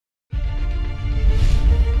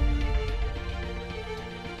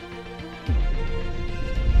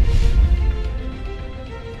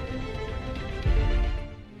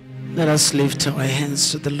Let us lift our hands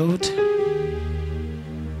to the Lord.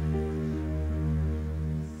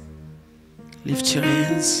 Lift your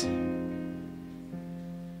hands.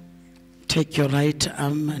 Take your right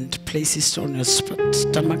arm and place it on your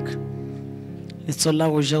stomach. It's all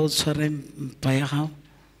our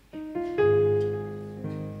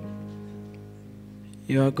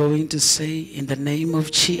You are going to say, in the name of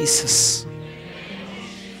Jesus,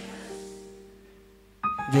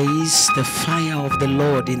 there is the fire of the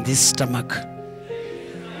Lord in this stomach.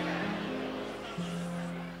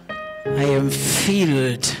 I am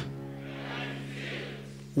filled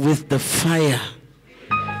with the fire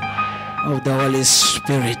of the Holy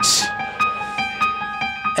Spirit.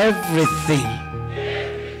 Everything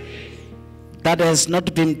that has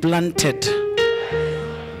not been planted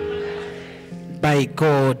by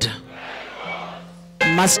God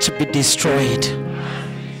must be destroyed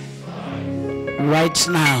right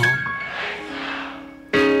now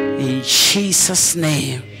in Jesus'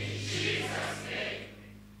 name.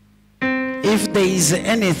 If there is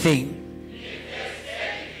anything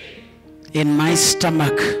in my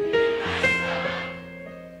stomach,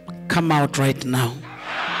 come out right now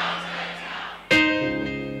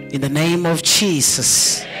in the name of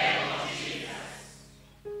Jesus.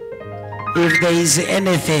 If there is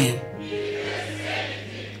anything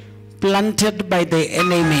planted by the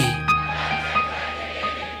enemy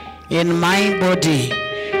in my body,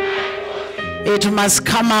 it must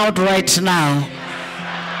come out right now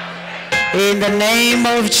in the name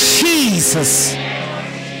of Jesus.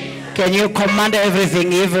 Can you command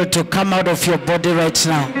everything evil to come out of your body right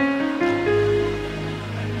now?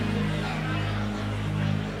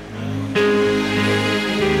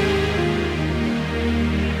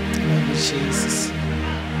 Jesus.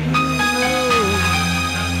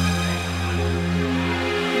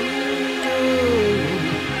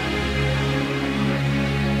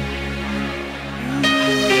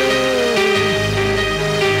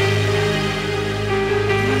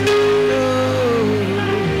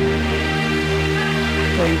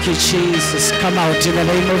 Thank you, Jesus. Come out in the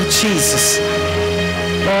name of Jesus.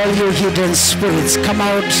 All you hidden spirits, come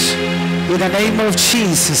out in the name of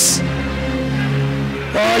Jesus.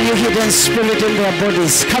 All you hidden spirit in their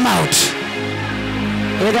bodies, come out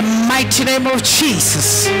in the mighty name of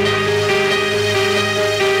Jesus.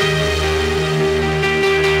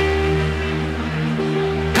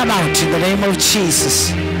 Come out in the name of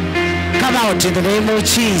Jesus. Come out in the name of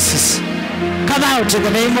Jesus. Come out in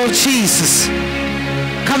the name of Jesus.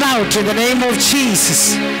 Come out in the name of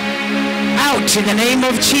Jesus. Out in the name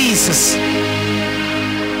of Jesus.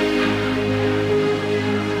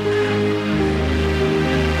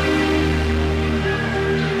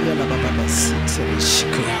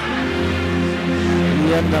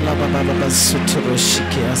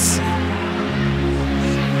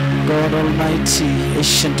 God Almighty,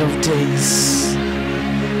 Ancient of Days,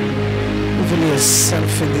 reveal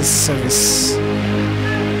yourself in this service.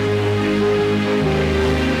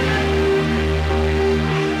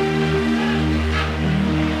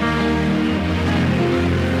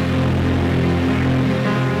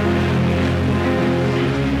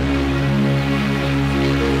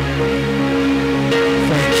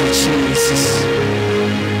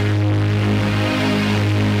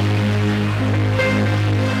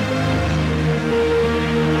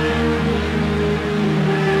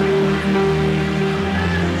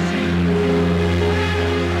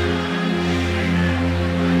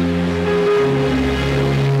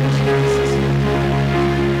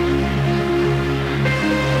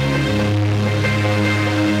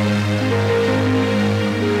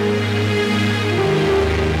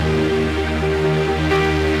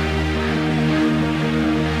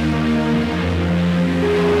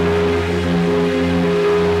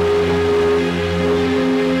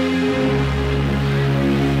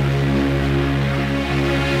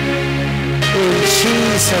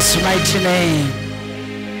 Jesus' mighty name.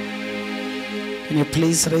 Can you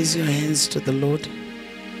please raise your hands to the Lord?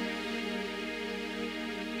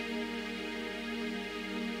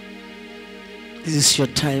 This is your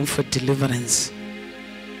time for deliverance.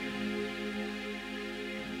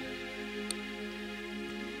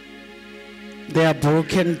 There are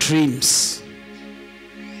broken dreams.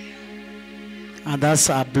 Others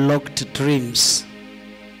are blocked dreams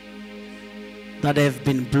that have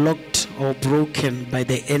been blocked or broken by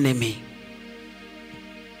the enemy.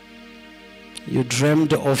 You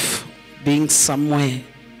dreamed of being somewhere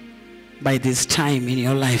by this time in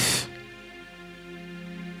your life,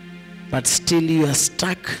 but still you are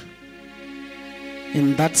stuck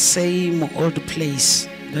in that same old place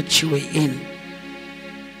that you were in.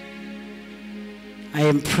 I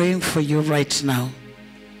am praying for you right now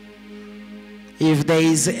If there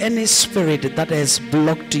is any spirit that has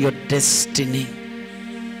blocked your destiny,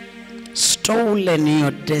 stolen your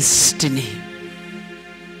destiny,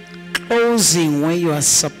 closing where you are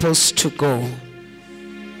supposed to go,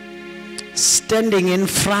 standing in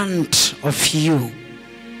front of you,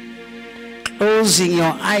 closing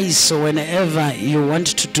your eyes whenever you want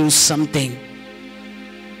to do something,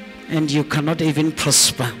 and you cannot even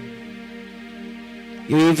prosper.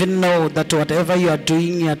 You even know that whatever you are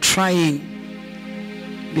doing, you are trying,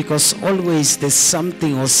 because always there's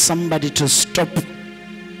something or somebody to stop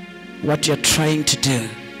what you're trying to do.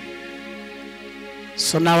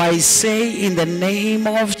 So now I say, in the name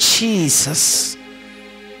of Jesus,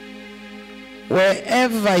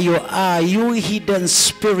 wherever you are, you hidden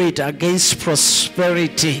spirit against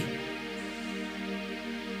prosperity,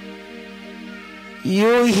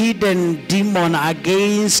 you hidden demon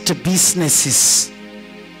against businesses,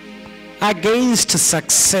 against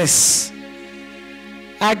success,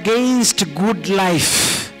 against good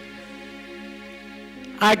life,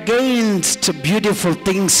 against beautiful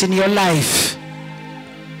things in your life,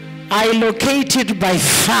 I locate it by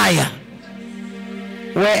fire.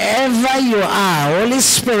 Wherever you are, Holy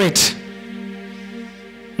Spirit,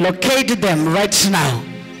 locate them right now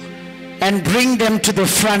and bring them to the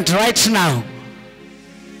front right now,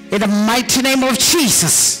 in the mighty name of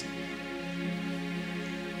Jesus.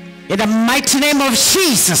 In the mighty name of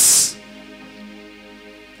Jesus.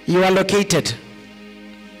 You are located.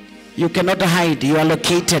 You cannot hide. You are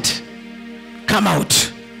located. Come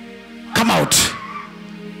out. Come out.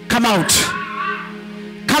 Come out.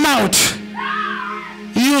 Come out.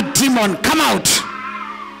 You demon, come out.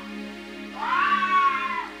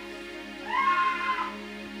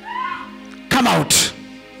 Come out.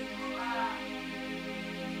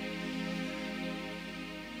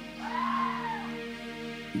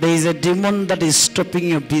 There is a demon that is stopping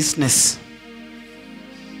your business.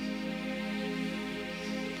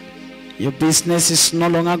 Your business is no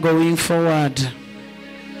longer going forward.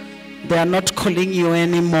 They are not calling you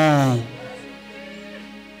anymore.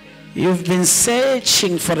 You've been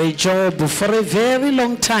searching for a job for a very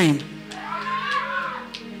long time.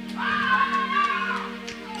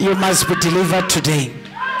 You must be delivered today.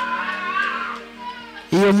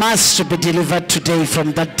 You must be delivered today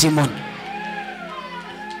from that demon.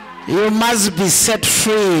 You must be set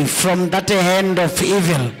free from that hand of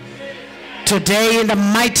evil today, in the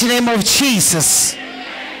mighty name of Jesus.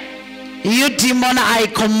 You demon, I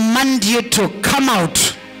command you to come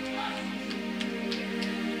out.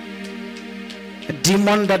 A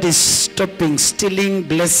demon that is stopping, stealing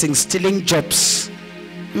blessings, stealing jobs,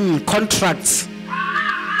 contracts,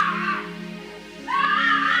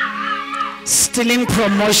 stealing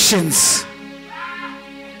promotions.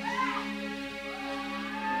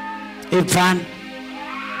 Ivan,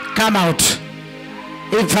 come out.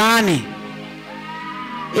 Ivani,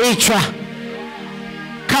 Ichwa,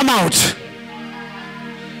 come out.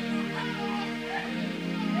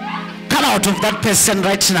 Come out of that person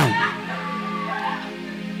right now.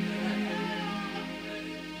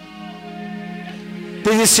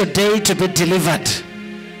 This is your day to be delivered.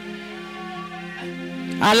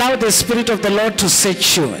 Allow the Spirit of the Lord to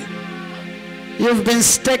set you. You've been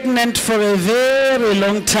stagnant for a very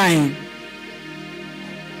long time.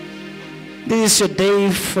 This is your day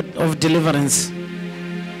of deliverance.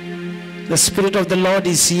 The Spirit of the Lord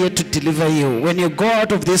is here to deliver you. When you go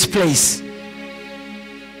out of this place,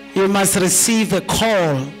 you must receive a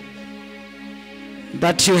call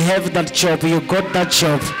that you have that job, you got that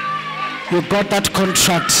job, you got that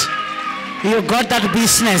contract, you got that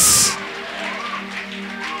business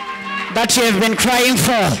that you have been crying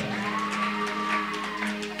for.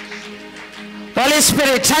 Holy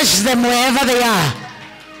Spirit, touch them wherever they are.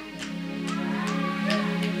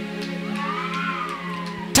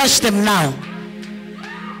 Touch them now.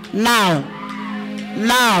 Now.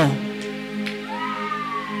 Now.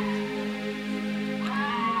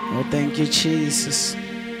 Oh, thank you, Jesus.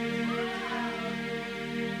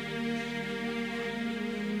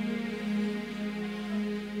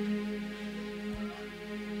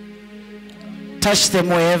 Touch them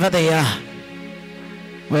wherever they are.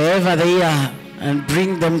 Wherever they are, and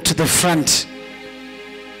bring them to the front.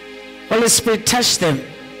 Holy Spirit, touch them.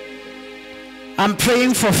 I'm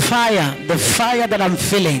praying for fire, the fire that I'm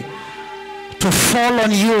feeling, to fall on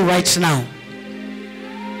you right now.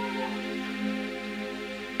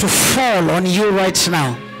 To fall on you right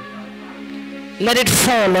now. Let it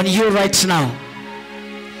fall on you right now.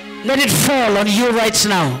 Let it fall on you right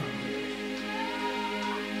now.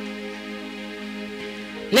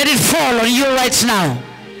 Let it fall on you right now.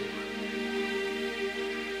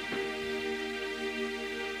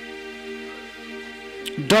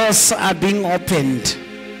 Doors are being opened.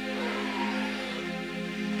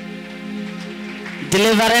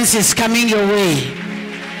 Deliverance is coming your way.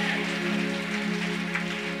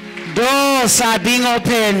 Doors are being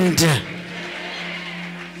opened.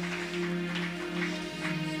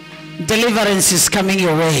 Deliverance is coming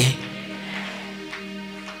your way.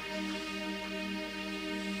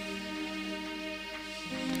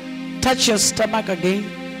 Touch your stomach again.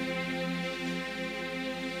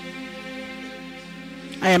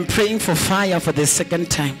 I am praying for fire for the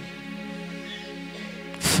second time.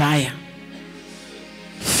 Fire.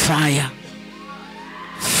 Fire.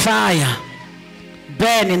 Fire.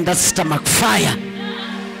 Burn in the stomach. Fire.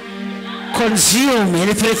 Consume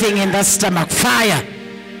everything in the stomach. Fire.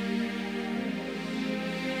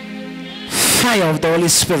 Fire of the Holy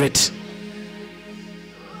Spirit.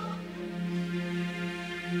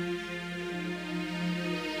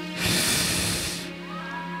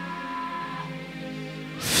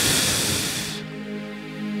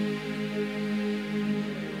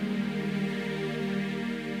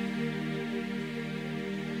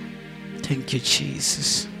 Thank you,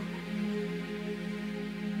 Jesus.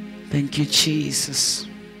 Thank you, Jesus.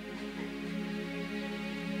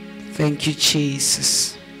 Thank you,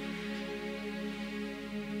 Jesus.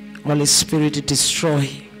 Holy Spirit, destroy.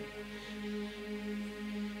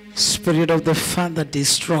 Spirit of the Father,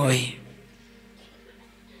 destroy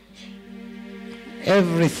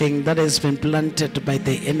everything that has been planted by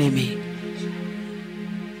the enemy.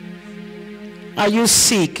 Are you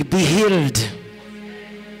sick? Be healed.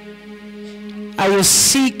 Are you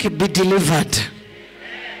sick? Be delivered.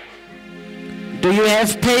 Do you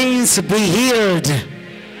have pains? Be healed.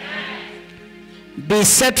 Be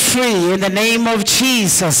set free in the name of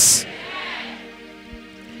Jesus.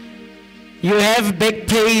 You have back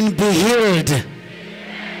pain? Be healed.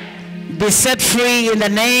 Be set free in the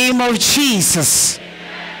name of Jesus.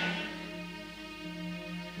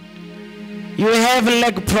 You have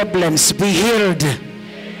leg problems? Be healed.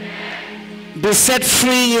 Be set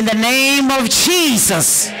free in the name of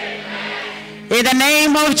Jesus. In the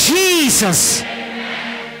name of Jesus.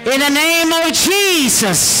 In the name of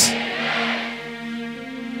Jesus.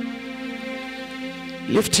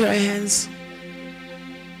 Lift your hands.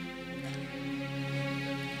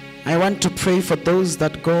 I want to pray for those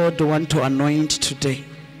that God wants to anoint today.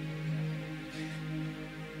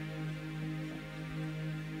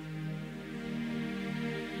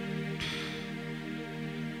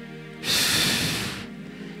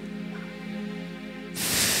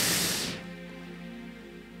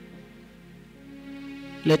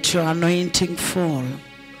 Let your anointing fall.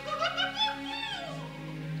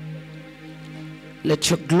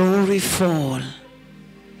 Let your glory fall.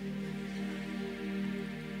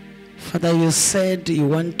 Father, you said you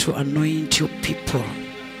want to anoint your people.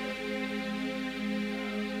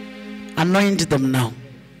 Anoint them now.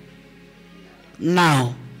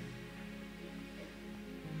 Now.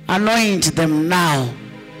 Anoint them now.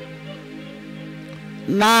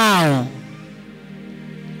 Now.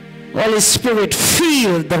 Holy Spirit,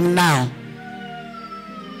 fill them now.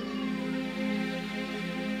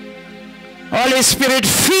 Holy Spirit,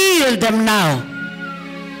 fill them now.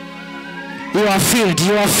 You are filled,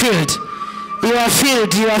 you are filled. You are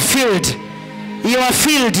filled, you are filled. You are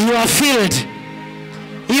filled, you are filled.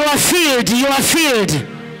 You are filled, you are filled.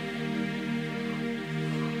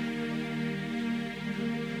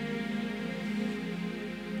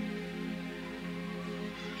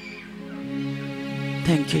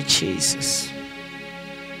 Thank you, Jesus.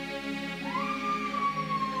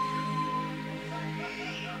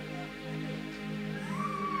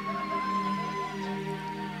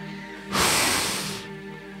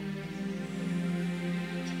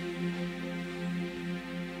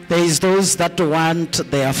 There is those that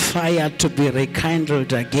want their fire to be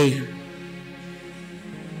rekindled again.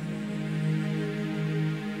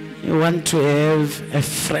 You want to have a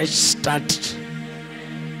fresh start.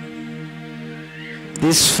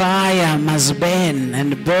 This fire must burn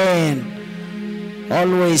and burn.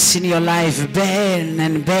 Always in your life, burn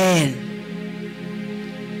and burn.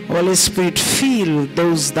 Holy Spirit, fill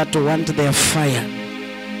those that want their fire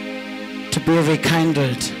to be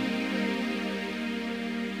rekindled,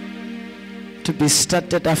 to be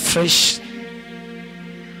started afresh.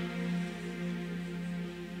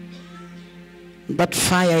 That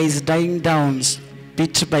fire is dying down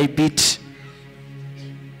bit by bit.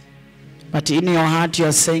 But in your heart you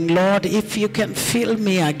are saying, Lord, if you can fill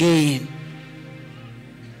me again.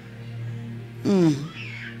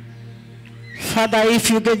 Father, if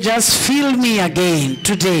you can just fill me again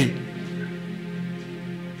today.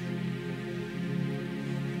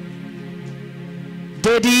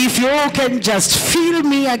 Daddy, if you can just feel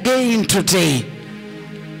me again today.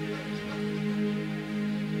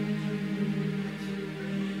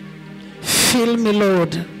 Fill me,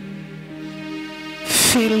 Lord.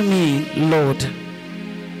 Fill me, Lord.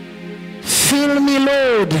 Fill me,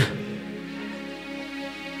 Lord.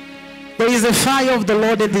 There is a fire of the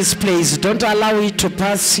Lord in this place. Don't allow it to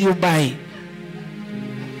pass you by.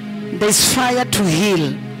 There's fire to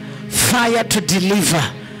heal, fire to deliver,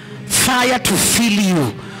 fire to fill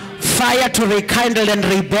you, fire to rekindle and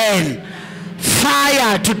reburn,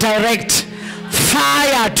 fire to direct,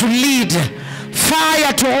 fire to lead,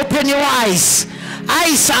 fire to open your eyes.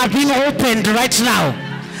 Eyes are being opened right now.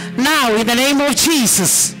 Now, in the name of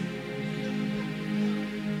Jesus.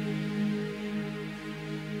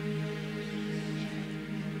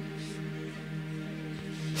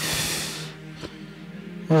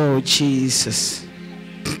 Oh, Jesus.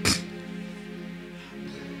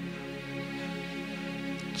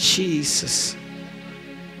 Jesus.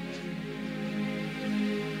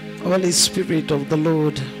 Holy Spirit of the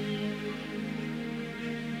Lord,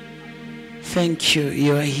 thank you.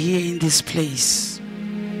 You are here in this place.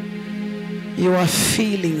 You are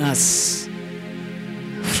feeling us.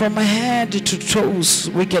 From head to toes,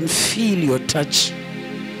 we can feel your touch.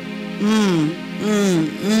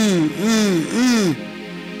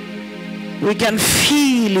 We can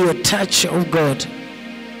feel your touch, oh God.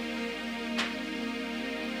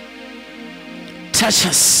 Touch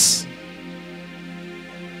us.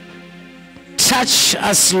 Touch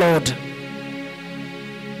us, Lord.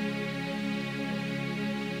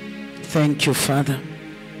 Thank you, Father.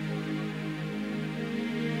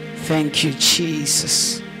 Thank you,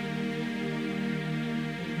 Jesus.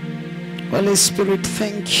 Holy Spirit,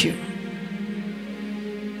 thank you.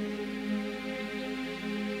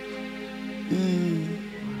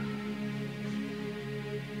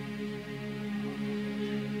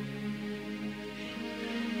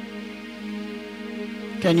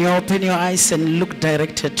 Can you open your eyes and look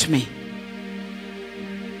direct at me?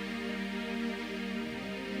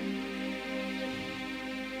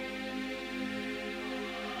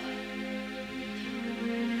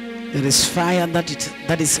 There is fire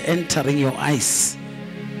that is entering your eyes.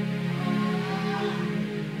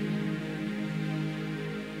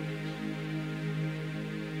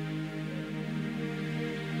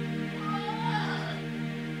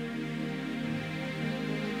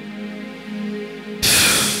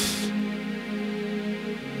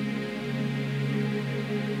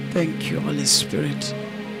 Thank you, Holy Spirit.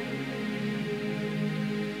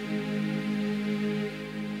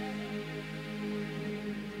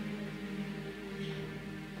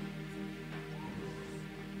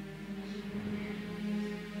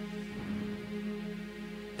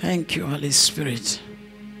 Thank you, Holy Spirit.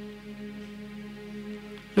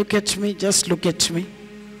 Look at me, just look at me.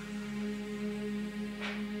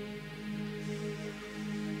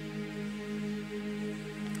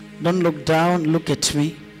 Don't look down, look at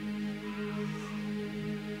me.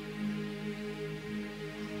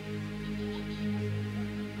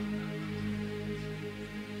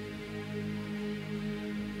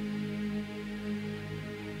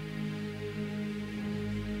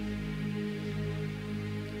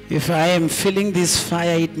 If I am feeling this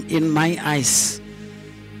fire in my eyes,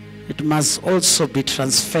 it must also be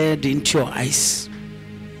transferred into your eyes.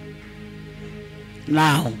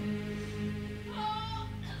 Now.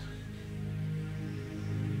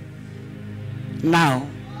 Now.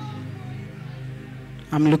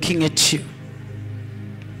 I'm looking at you.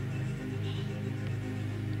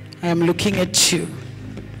 I am looking at you.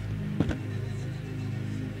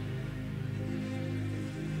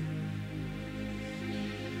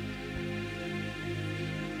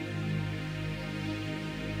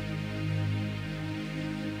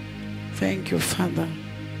 Thank you, Father.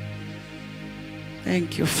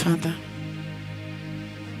 Thank you, Father.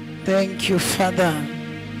 Thank you, Father,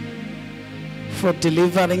 for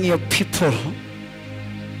delivering your people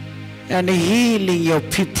and healing your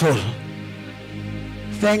people.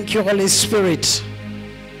 Thank you, Holy Spirit.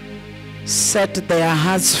 Set their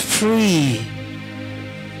hearts free.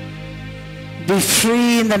 Be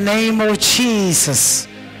free in the name of Jesus.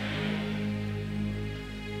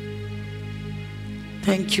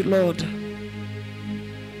 Thank you, Lord.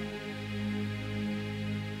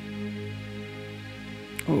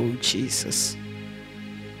 Oh, Jesus.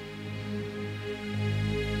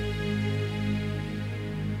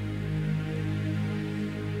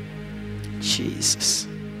 Jesus.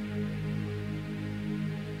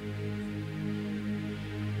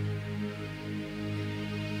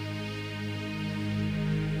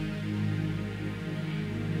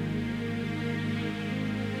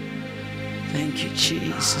 Thank you,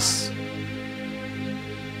 Jesus.